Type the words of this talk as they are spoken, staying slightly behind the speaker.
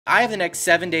I have the next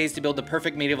 7 days to build the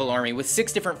perfect medieval army with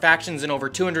 6 different factions and over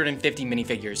 250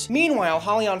 minifigures. Meanwhile,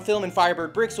 Holly on Film and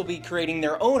Firebird Bricks will be creating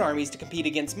their own armies to compete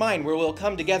against mine, where we'll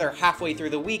come together halfway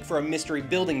through the week for a mystery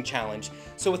building challenge,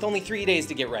 so with only 3 days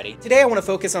to get ready. Today I want to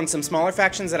focus on some smaller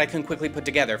factions that I can quickly put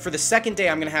together. For the second day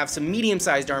I'm going to have some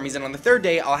medium-sized armies, and on the third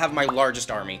day I'll have my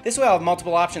largest army. This way I'll have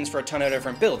multiple options for a ton of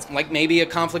different builds, like maybe a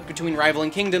conflict between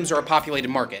rivaling kingdoms or a populated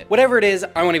market. Whatever it is,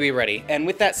 I want to be ready, and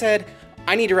with that said,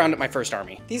 I need to round up my first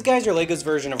army. These guys are LEGO's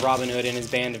version of Robin Hood and his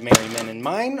band of merry men, and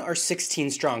mine are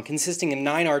 16 strong, consisting of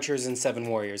 9 archers and 7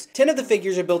 warriors. 10 of the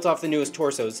figures are built off the newest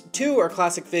torsos. 2 are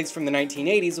classic figs from the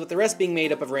 1980s, with the rest being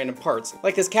made up of random parts,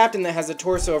 like this captain that has a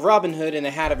torso of Robin Hood and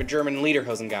a hat of a German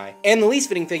lederhosen guy. And the least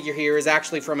fitting figure here is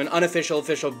actually from an unofficial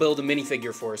official build a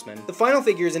minifigure forestman. The final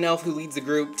figure is an elf who leads the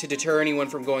group to deter anyone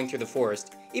from going through the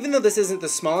forest. Even though this isn't the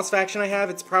smallest faction I have,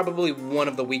 it's probably one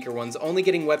of the weaker ones, only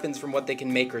getting weapons from what they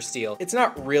can make or steal. It's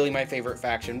not really my favorite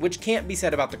faction, which can't be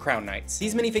said about the Crown Knights.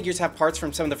 These minifigures have parts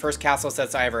from some of the first castle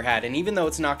sets I ever had, and even though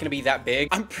it's not going to be that big,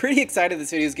 I'm pretty excited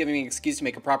this video is giving me an excuse to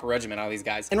make a proper regiment out of these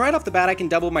guys. And right off the bat, I can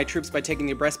double my troops by taking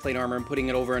the breastplate armor and putting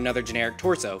it over another generic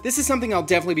torso. This is something I'll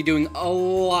definitely be doing a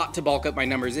lot to bulk up my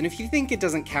numbers, and if you think it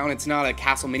doesn't count, it's not a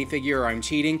castle minifigure or I'm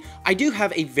cheating, I do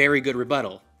have a very good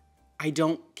rebuttal. I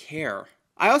don't care.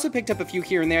 I also picked up a few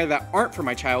here and there that aren't from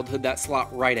my childhood that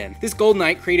slot right in. This Gold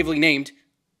Knight, creatively named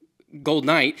Gold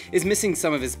Knight, is missing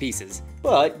some of his pieces.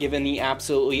 But given the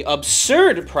absolutely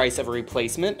absurd price of a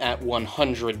replacement at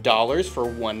 $100 for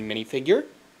one minifigure,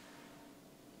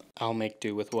 I'll make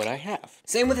do with what I have.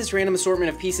 Same with this random assortment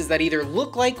of pieces that either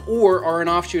look like or are an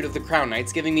offshoot of the Crown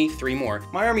Knights, giving me 3 more.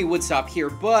 My army would stop here,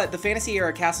 but the fantasy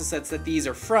era castle sets that these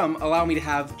are from allow me to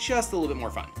have just a little bit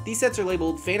more fun. These sets are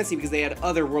labeled fantasy because they had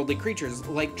otherworldly creatures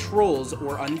like trolls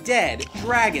or undead,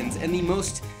 dragons, and the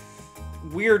most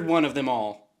weird one of them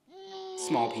all,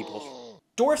 small people.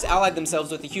 Dwarfs allied themselves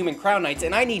with the human Crown Knights,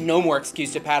 and I need no more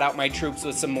excuse to pad out my troops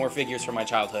with some more figures from my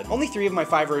childhood. Only 3 of my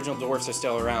 5 original dwarfs are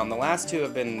still around. The last 2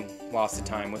 have been lost to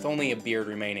time, with only a beard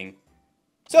remaining.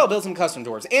 So I'll build some custom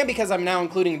dwarves, and because I'm now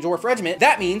including a dwarf regiment,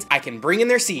 that means I can bring in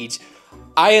their siege.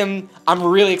 I'm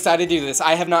really excited to do this.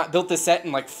 I have not built this set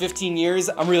in like 15 years.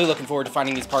 I'm really looking forward to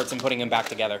finding these parts and putting them back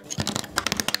together.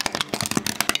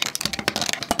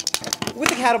 With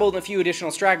the catapult and a few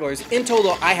additional stragglers, in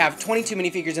total I have 22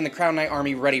 minifigures in the Crown Knight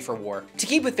army ready for war. To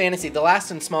keep with fantasy, the last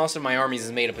and smallest of my armies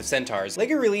is made up of centaurs.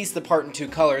 LEGO released the part in 2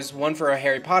 colors, one for a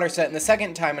Harry Potter set and the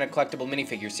second time in a collectible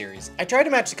minifigure series. I tried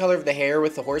to match the color of the hair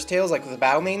with the horsetails like with the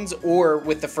battle maidens, or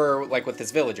with the fur like with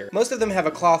this villager. Most of them have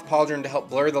a cloth pauldron to help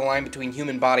blur the line between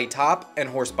human body top and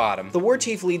horse bottom. The war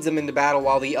chief leads them into battle,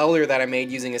 while the elder that I made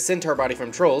using a centaur body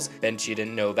from Trolls, bet you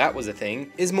didn't know that was a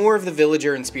thing, is more of the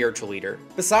villager and spiritual leader.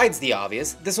 Besides the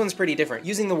obvious, this one's pretty different,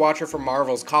 using the Watcher from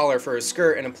Marvel's collar for his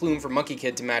skirt and a plume from Monkey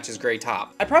Kid to match his gray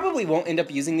top. I probably won't end up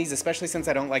using these, especially since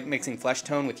I don't like mixing flesh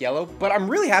tone with yellow, but I'm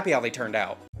really happy how they turned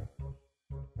out.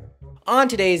 On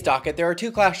today's docket, there are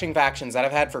 2 clashing factions that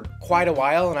I've had for quite a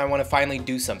while and I want to finally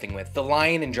do something with, the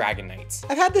Lion and Dragon Knights.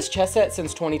 I've had this chess set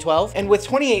since 2012, and with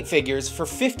 28 figures for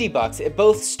 50 bucks, it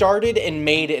both started and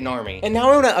made an army. And now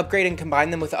I want to upgrade and combine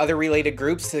them with other related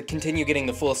groups to continue getting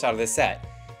the fullest out of this set,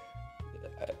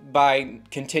 by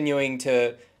continuing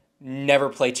to never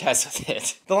play chess with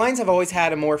it. The Lions have always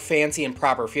had a more fancy and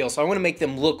proper feel, so I want to make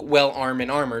them look well armed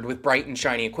and armored with bright and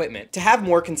shiny equipment. To have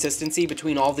more consistency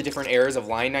between all the different eras of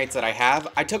Lion Knights that I have,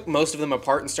 I took most of them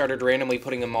apart and started randomly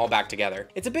putting them all back together.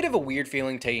 It's a bit of a weird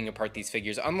feeling taking apart these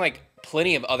figures. Unlike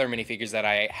plenty of other minifigures that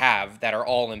I have that are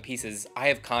all in pieces, I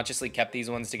have consciously kept these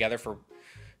ones together for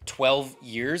 12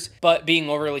 years, but being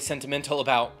overly sentimental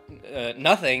about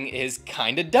nothing is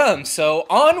kinda dumb, so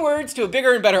onwards to a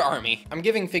bigger and better army. I'm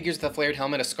giving figures with a flared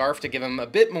helmet a scarf to give them a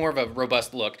bit more of a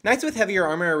robust look. Knights with heavier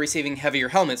armor are receiving heavier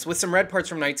helmets, with some red parts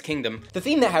from Knight's Kingdom. The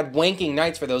theme that had wanking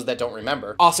knights, for those that don't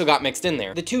remember, also got mixed in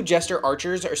there. The 2 jester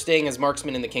archers are staying as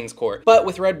marksmen in the King's Court, but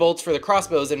with red bolts for the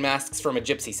crossbows and masks from a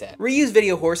gypsy set. Reused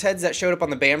video horse heads that showed up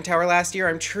on the BAM Tower last year,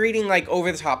 I'm treating like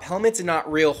over-the-top helmets and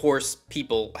not real horse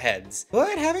people heads.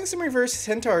 But having some reverse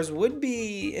centaurs would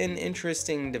be an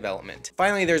interesting development.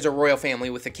 Finally, there's a royal family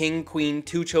with a king, queen,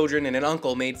 2 children, and an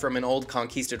uncle made from an old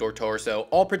conquistador torso,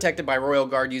 all protected by royal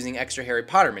guard using extra Harry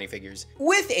Potter minifigures,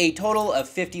 with a total of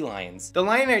 50 lions. The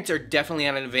Lion Knights are definitely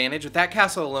at an advantage, with that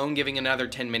castle alone giving another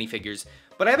 10 minifigures,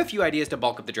 but I have a few ideas to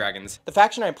bulk up the dragons. The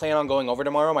faction I plan on going over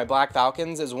tomorrow, my Black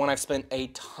Falcons, is one I've spent a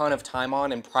ton of time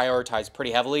on and prioritized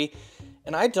pretty heavily,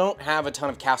 and I don't have a ton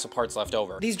of castle parts left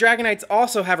over. These Dragonites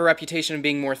also have a reputation of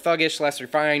being more thuggish, less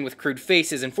refined, with crude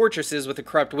faces and fortresses with a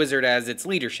corrupt wizard as its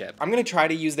leadership. I'm gonna try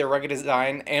to use their rugged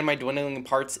design and my dwindling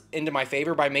parts into my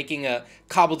favor by making a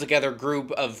cobbled together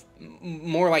group of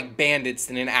more like bandits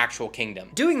than an actual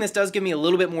kingdom. Doing this does give me a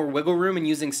little bit more wiggle room in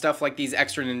using stuff like these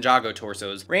extra Ninjago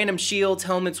torsos. Random shields,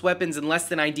 helmets, weapons, and less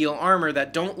than ideal armor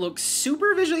that don't look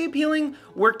super visually appealing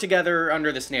work together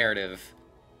under this narrative.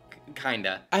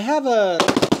 Kinda. I have a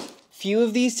few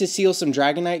of these to seal some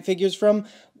Dragonite figures from,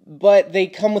 but they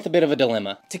come with a bit of a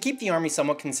dilemma. To keep the army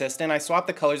somewhat consistent, I swapped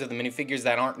the colors of the minifigures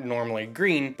that aren't normally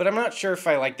green, but I'm not sure if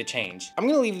I like the change. I'm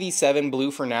gonna leave these 7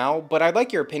 blue for now, but I'd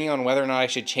like your opinion on whether or not I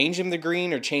should change them to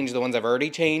green or change the ones I've already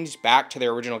changed back to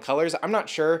their original colors. I'm not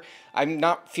sure. I'm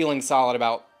not feeling solid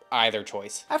about either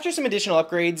choice. After some additional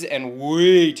upgrades and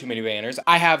way too many banners,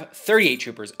 I have 38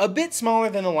 troopers, a bit smaller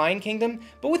than the Lion Kingdom,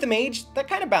 but with a mage, that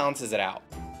kind of balances it out.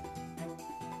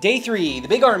 Day 3, the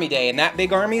big army day, and that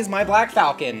big army is my Black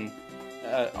Falcon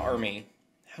army.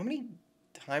 How many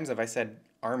times have I said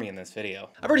army in this video?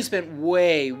 I've already spent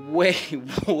way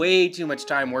too much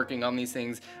time working on these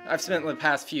things. I've spent the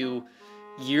past few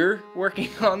year working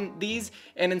on these,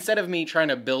 and instead of me trying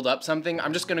to build up something,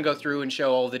 I'm just gonna go through and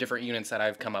show all the different units that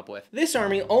I've come up with. This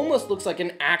army almost looks like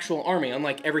an actual army,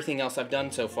 unlike everything else I've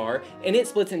done so far, and it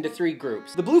splits into 3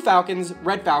 groups: the Blue Falcons,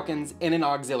 Red Falcons, and an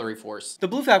auxiliary force. The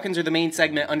Blue Falcons are the main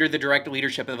segment under the direct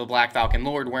leadership of a Black Falcon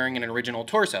Lord wearing an original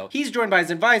torso. He's joined by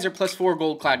his advisor plus 4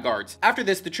 gold-clad guards. After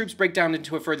this, the troops break down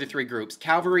into a further 3 groups: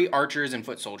 cavalry, archers, and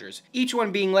foot soldiers, each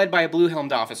one being led by a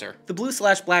blue-helmed officer. The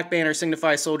blue/black banner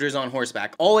signifies soldiers on horseback.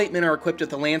 All 8 men are equipped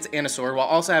with a lance and a sword, while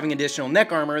also having additional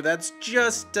neck armor that's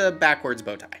just a backwards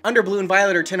bow tie. Under blue and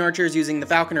violet are 10 archers using the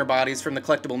falconer bodies from the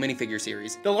collectible minifigure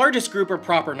series. The largest group are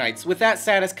proper knights. With that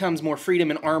status comes more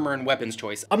freedom in armor and weapons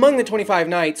choice. Among the 25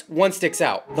 knights, one sticks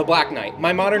out: the Black Knight,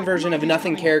 my modern version of a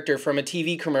nothing character from a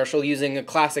TV commercial using a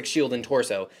classic shield and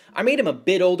torso. I made him a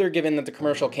bit older given that the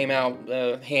commercial came out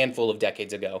a handful of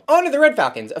decades ago. On to the Red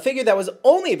Falcons, a figure that was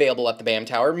only available at the BAM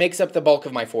Tower, makes up the bulk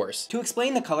of my force. To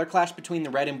explain the color clash between the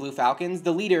Red and Blue Falcons,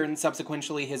 the leader and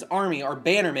subsequently his army are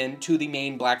bannermen to the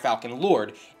main Black Falcon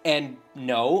Lord. And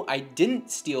no, I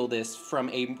didn't steal this from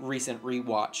a recent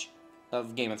rewatch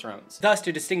of Game of Thrones. Thus,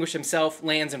 to distinguish himself,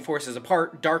 lands, and forces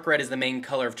apart, dark red is the main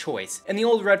color of choice. In the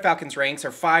old Red Falcon's ranks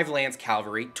are 5 lance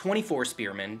cavalry, 24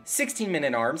 spearmen, 16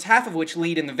 men-at-arms, half of which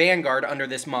lead in the vanguard under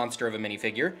this monster of a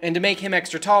minifigure. And to make him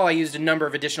extra tall, I used a number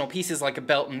of additional pieces like a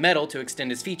belt and metal to extend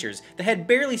his features. The head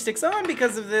barely sticks on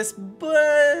because of this, but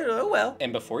oh well.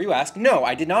 And before you ask, no,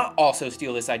 I did not also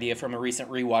steal this idea from a recent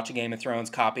rewatch of Game of Thrones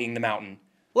copying the mountain.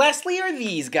 Lastly are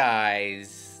these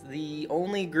guys. The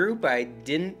only group I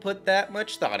didn't put that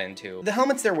much thought into. The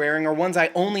helmets they're wearing are ones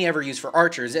I only ever use for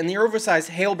archers, and the oversized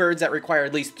halberds that require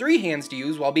at least 3 hands to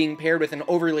use while being paired with an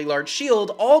overly large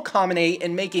shield all culminate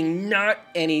in making not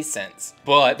any sense.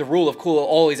 But the rule of cool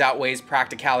always outweighs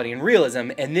practicality and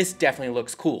realism, and this definitely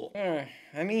looks cool.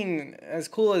 I mean, as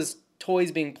cool as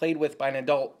toys being played with by an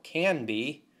adult can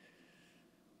be.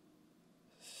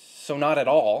 So not at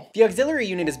all. The auxiliary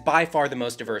unit is by far the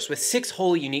most diverse, with 6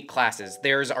 wholly unique classes.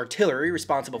 There's artillery,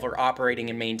 responsible for operating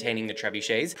and maintaining the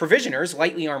trebuchets; provisioners,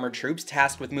 lightly armored troops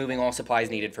tasked with moving all supplies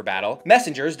needed for battle;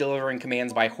 messengers, delivering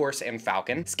commands by horse and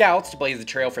falcon; scouts, to blaze the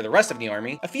trail for the rest of the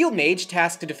army; a field mage,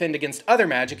 tasked to defend against other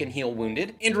magic and heal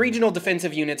wounded; and regional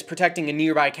defensive units protecting a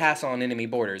nearby castle on enemy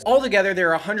borders. Altogether, there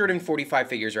are 145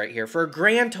 figures right here, for a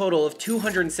grand total of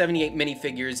 278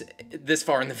 minifigures this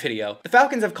far in the video. The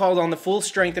Falcons have called on the full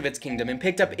strength of its kingdom and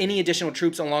picked up any additional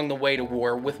troops along the way to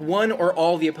war with one or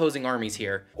all the opposing armies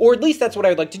here. Or at least that's what I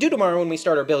would like to do tomorrow when we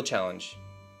start our build challenge.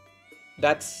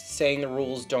 That's saying the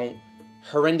rules don't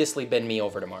horrendously bend me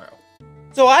over tomorrow.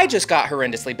 So I just got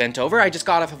horrendously bent over. I just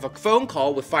got off of a phone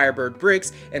call with Firebird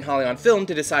Bricks and Holly on Film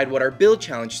to decide what our build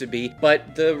challenge should be,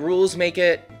 but the rules make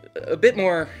it a bit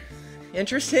more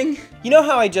interesting. You know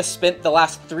how I just spent the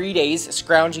last 3 days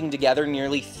scrounging together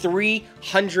nearly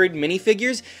 300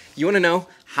 minifigures? You wanna know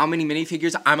how many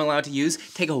minifigures I'm allowed to use?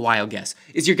 Take a wild guess.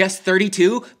 Is your guess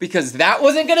 32? Because that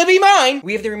wasn't gonna be mine!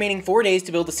 We have the remaining 4 days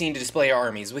to build a scene to display our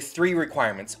armies, with 3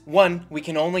 requirements. 1, we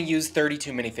can only use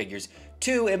 32 minifigures.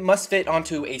 2, it must fit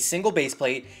onto a single base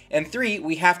plate. And 3,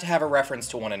 we have to have a reference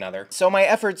to one another. So my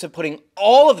efforts of putting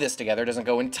all of this together doesn't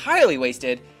go entirely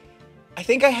wasted. I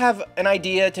think I have an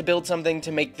idea to build something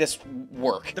to make this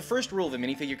work. The first rule of the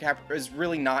minifigure cap is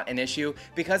really not an issue.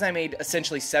 Because I made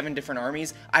essentially 7 different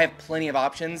armies, I have plenty of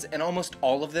options, and almost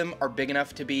all of them are big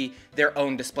enough to be their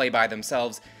own display by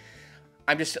themselves.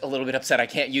 I'm just a little bit upset I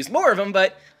can't use more of them,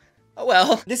 but Oh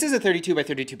well. This is a 32 by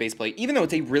 32 base plate. Even though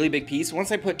it's a really big piece, once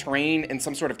I put terrain and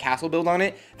some sort of castle build on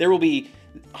it, there will be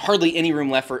hardly any room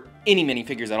left for any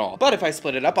minifigures at all. But if I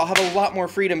split it up, I'll have a lot more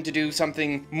freedom to do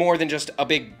something more than just a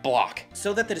big block.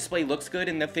 So that the display looks good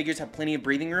and the figures have plenty of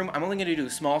breathing room, I'm only gonna do a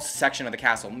small section of the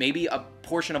castle, maybe a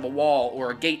portion of a wall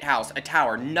or a gatehouse, a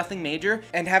tower, nothing major,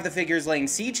 and have the figures laying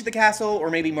siege to the castle or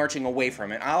maybe marching away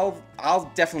from it.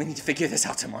 I'll definitely need to figure this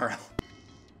out tomorrow.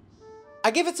 I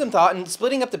give it some thought, and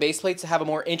splitting up the base plates to have a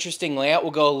more interesting layout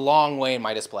will go a long way in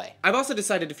my display. I've also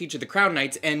decided to feature the Crown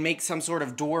Knights and make some sort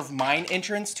of dwarf mine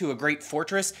entrance to a great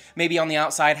fortress. Maybe on the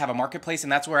outside have a marketplace,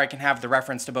 and that's where I can have the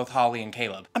reference to both Holly and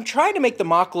Caleb. I'm trying to make the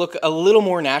MOC look a little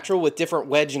more natural with different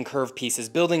wedge and curve pieces,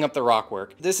 building up the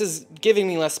rockwork. This is giving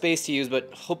me less space to use,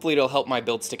 but hopefully it'll help my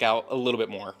build stick out a little bit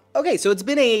more. Okay, so it's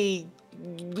been a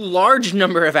large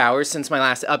number of hours since my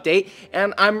last update,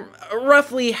 and I'm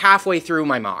roughly halfway through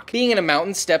my MOC. Being in a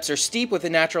mountain, steps are steep with a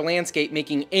natural landscape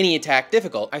making any attack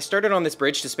difficult. I started on this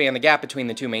bridge to span the gap between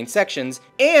the two main sections,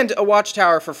 and a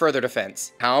watchtower for further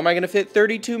defense. How am I gonna fit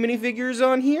 32 minifigures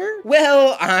on here?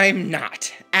 Well, I'm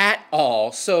not at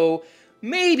all, so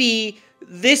maybe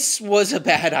this was a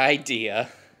bad idea.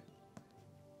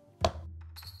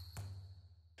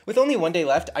 With only one day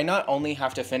left, I not only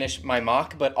have to finish my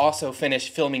MOC, but also finish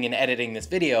filming and editing this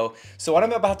video, so what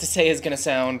I'm about to say is gonna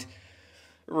sound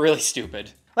really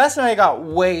stupid. Last night I got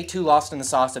way too lost in the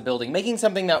sauce of building, making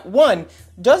something that, one,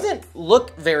 doesn't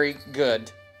look very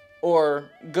good, or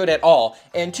good at all,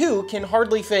 and two, can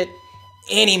hardly fit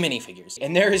any minifigures.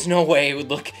 And there is no way it would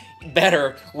look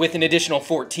better with an additional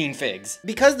 14 figs.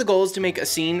 Because the goal is to make a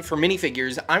scene for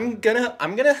minifigures, I'm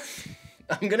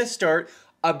gonna start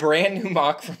a brand new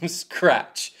MOC from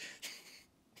scratch.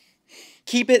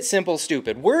 Keep it simple,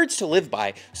 stupid. Words to live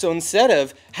by. So instead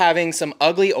of having some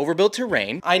ugly overbuilt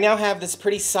terrain, I now have this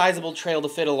pretty sizable trail to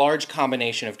fit a large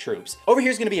combination of troops. Over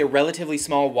here is going to be a relatively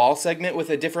small wall segment with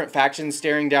a different faction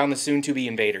staring down the soon-to-be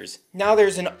invaders. Now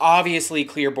there's an obviously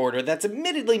clear border that's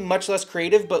admittedly much less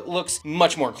creative, but looks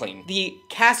much more clean. The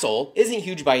castle isn't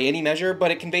huge by any measure,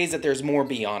 but it conveys that there's more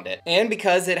beyond it. And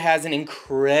because it has an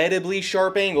incredibly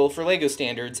sharp angle for LEGO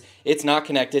standards, it's not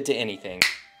connected to anything.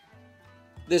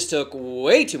 This took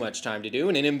way too much time to do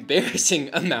and an embarrassing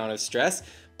amount of stress,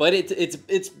 but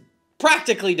it's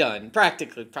practically done.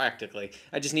 Practically.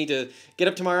 I just need to get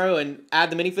up tomorrow and add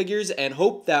the minifigures and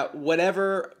hope that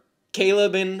whatever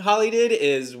Caleb and Holly did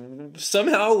is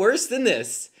somehow worse than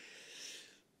this.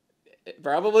 It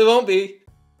probably won't be.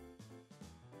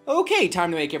 Okay,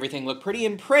 time to make everything look pretty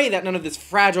and pray that none of this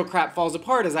fragile crap falls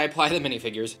apart as I apply the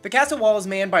minifigures. The castle wall is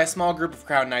manned by a small group of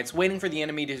Crown Knights waiting for the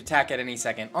enemy to attack at any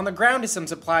second. On the ground is some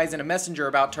supplies and a messenger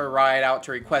about to ride out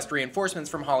to request reinforcements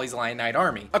from Holly's Lion Knight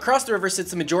army. Across the river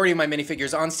sits the majority of my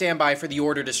minifigures on standby for the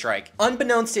order to strike.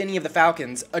 Unbeknownst to any of the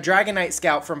Falcons, a Dragon Knight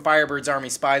scout from Firebird's army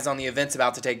spies on the events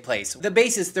about to take place. The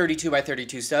base is 32 by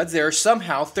 32 studs. There are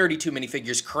somehow 32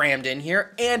 minifigures crammed in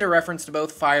here, and a reference to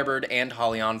both Firebird and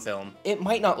Holly on film. It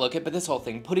might not look it, but this whole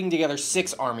thing, putting together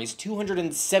 6 armies,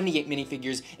 278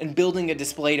 minifigures, and building a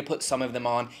display to put some of them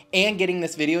on, and getting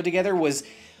this video together was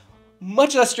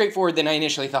much less straightforward than I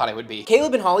initially thought it would be.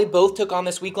 Caleb and Holly both took on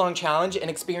this week-long challenge and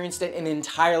experienced it in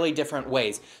entirely different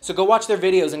ways. So go watch their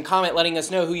videos and comment letting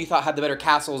us know who you thought had the better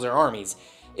castles or armies.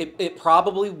 It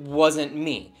probably wasn't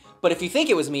me. But if you think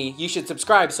it was me, you should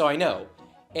subscribe so I know.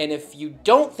 And if you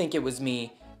don't think it was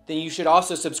me, then you should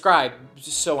also subscribe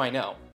so I know.